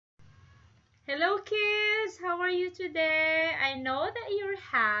Hello kids, how are you today? I know that you're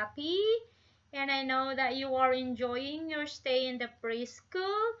happy and I know that you are enjoying your stay in the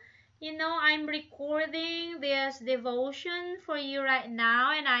preschool. I'm recording this devotion for you right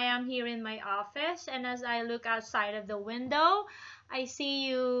now and I am here in my office, and as I look outside of the window, I see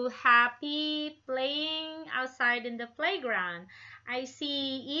you happy playing outside in the playground. I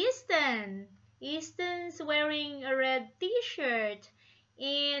see Easton. Easton's wearing a red t-shirt.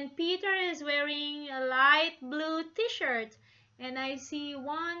 And Peter is wearing a light blue t-shirt. And I see 8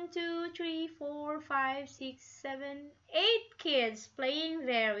 kids playing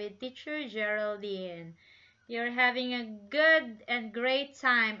there with teacher Geraldine. You're having a good and great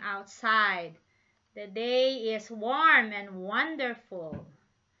time outside. The day is warm and wonderful.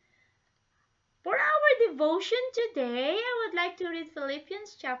 For our devotion today, I would like to read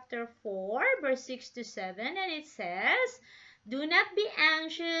Philippians chapter 4, verse 6 to 7, and it says, "Do not be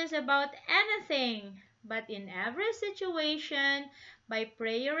anxious about anything, but in every situation, by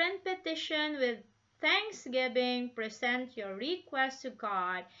prayer and petition with thanksgiving, present your requests to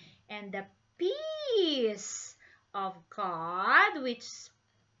God, and the peace of God, which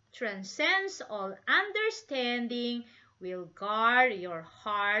transcends all understanding, will guard your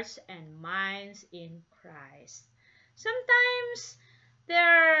hearts and minds in Christ." Sometimes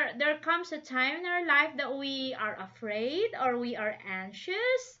there comes a time in our life that we are afraid or we are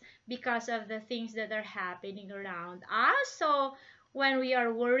anxious because of the things that are happening around us. So when we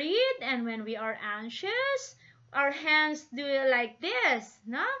are worried and when we are anxious, our hands do it like this,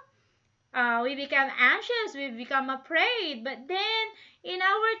 no? We become anxious, we become afraid. But then in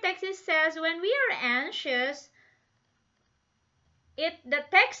our text it says when we are anxious, the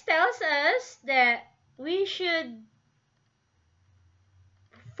text tells us that we should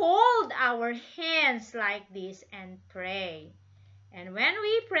fold our hands like this and pray. And when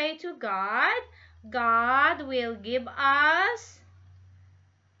we pray to God, God will give us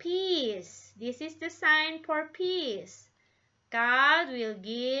peace. This is the sign for peace. God will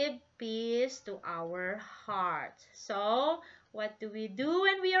give peace to our heart. So, what do we do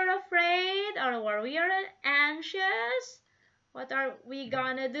when we are afraid or when we are anxious? What are we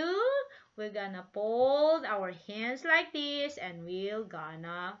gonna do? We're gonna fold our hands like this and we're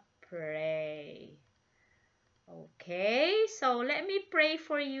gonna pray. Okay, so let me pray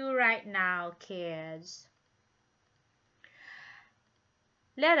for you right now, kids.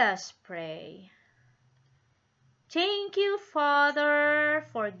 Let us pray. Thank you, Father,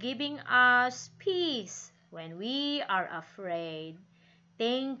 for giving us peace when we are afraid.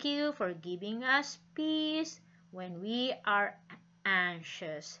 Thank you for giving us peace when we are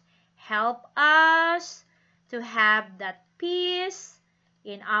anxious. Help us to have that peace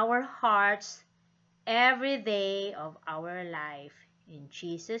in our hearts every day of our life. In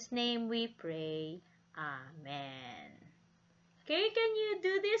Jesus' name we pray. Amen. Okay, can you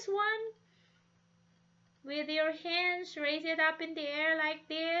do this one? With your hands, raise it up in the air like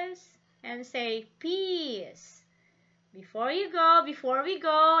this and say peace. Before we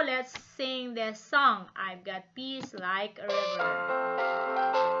go, let's sing this song. I've got peace like a river.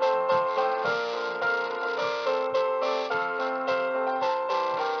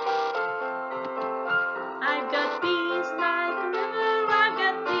 I've got peace like a river. I've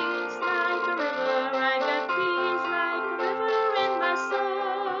got peace like a river. I've got peace like a river in my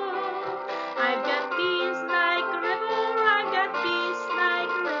soul. I've got peace like a river. I've got peace like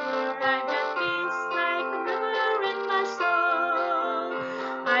a river. I've got peace like a river in my soul.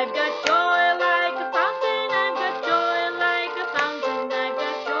 I've got joy